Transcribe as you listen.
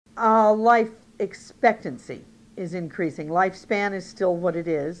Life expectancy is increasing. Lifespan is still what it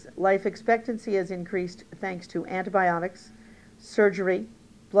is. Life expectancy has increased thanks to antibiotics, surgery,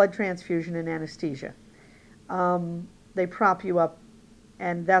 blood transfusion, and anesthesia. They prop you up,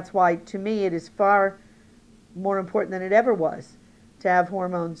 and that's why, to me, it is far more important than it ever was to have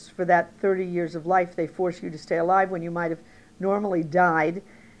hormones for that 30 years of life. They force you to stay alive when you might have normally died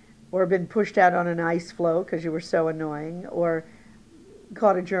or been pushed out on an ice floe because you were so annoying, or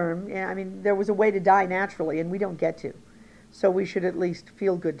caught a germ. Yeah, I mean, there was a way to die naturally, and we don't get to. So we should at least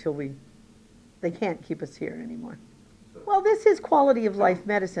feel good till they can't keep us here anymore. Well, this is quality of life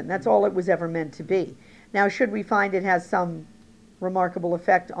medicine. That's all it was ever meant to be. Now, should we find it has some remarkable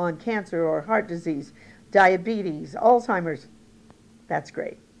effect on cancer or heart disease, diabetes, Alzheimer's, that's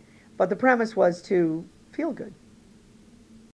great. But the premise was to feel good.